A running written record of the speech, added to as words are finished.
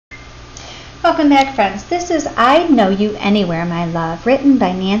Welcome back, friends. This is I'd Know You Anywhere, My Love, written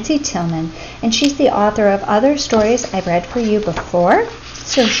by Nancy Tillman, and she's the author of other stories I've read for you before,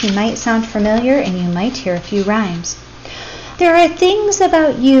 so she might sound familiar and you might hear a few rhymes. There are things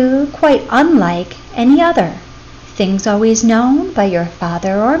about you quite unlike any other, things always known by your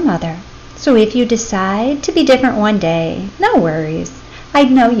father or mother. So if you decide to be different one day, no worries,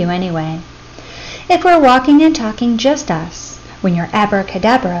 I'd know you anyway. If we're walking and talking just us, when you're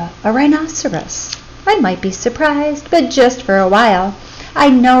abracadabra, a rhinoceros, I might be surprised, but just for a while,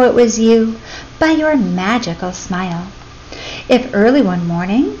 I'd know it was you by your magical smile. If early one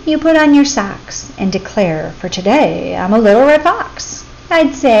morning you put on your socks and declare, for today I'm a little red fox,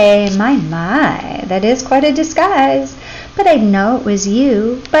 I'd say, my, that is quite a disguise, but I'd know it was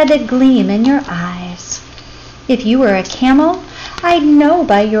you by the gleam in your eyes. If you were a camel, I'd know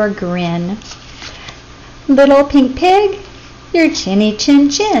by your grin. Little pink pig, your chinny chin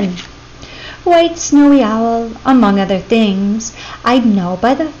chin. White snowy owl, among other things, I'd know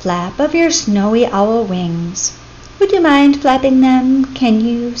by the flap of your snowy owl wings. Would you mind flapping them? Can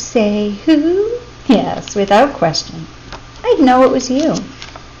you say who? Yes, without question. I'd know it was you.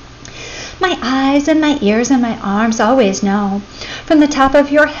 My eyes and my ears and my arms always know, from the top of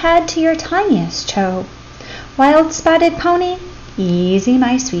your head to your tiniest toe. Wild spotted pony, easy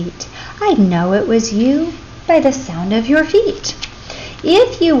my sweet, I'd know it was you by the sound of your feet.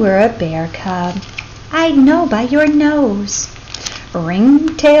 If you were a bear cub, I'd know by your nose.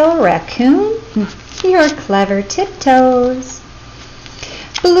 Ring-tail raccoon, your clever tiptoes.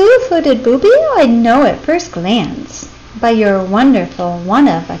 Blue-footed booby, I'd know at first glance by your wonderful,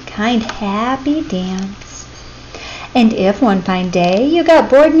 one-of-a-kind happy dance. And if one fine day you got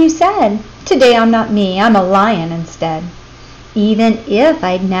bored and you said, today I'm not me, I'm a lion instead, even if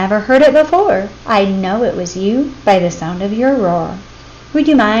I'd never heard it before, I'd know it was you by the sound of your roar. Would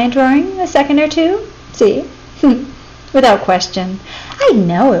you mind roaring a second or two? See? Without question, I'd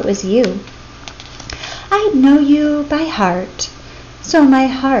know it was you. I'd know you by heart, so my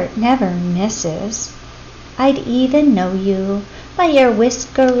heart never misses. I'd even know you by your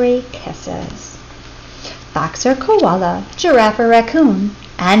whiskery kisses. Fox or koala, giraffe or raccoon,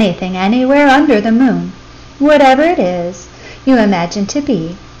 anything anywhere under the moon. Whatever it is you imagine to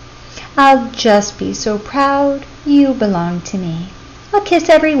be, I'll just be so proud you belong to me. I'll kiss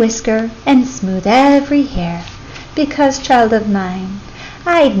every whisker and smooth every hair, because, child of mine,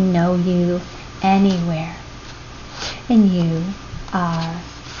 I'd know you anywhere, and you are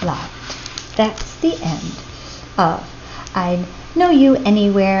loved. That's the end of I'd Know You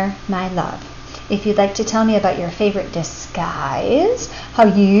Anywhere, My Love. If you'd like to tell me about your favorite disguise, how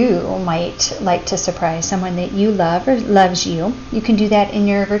you might like to surprise someone that you love or loves you, you can do that in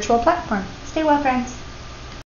your virtual platform. Stay well, friends.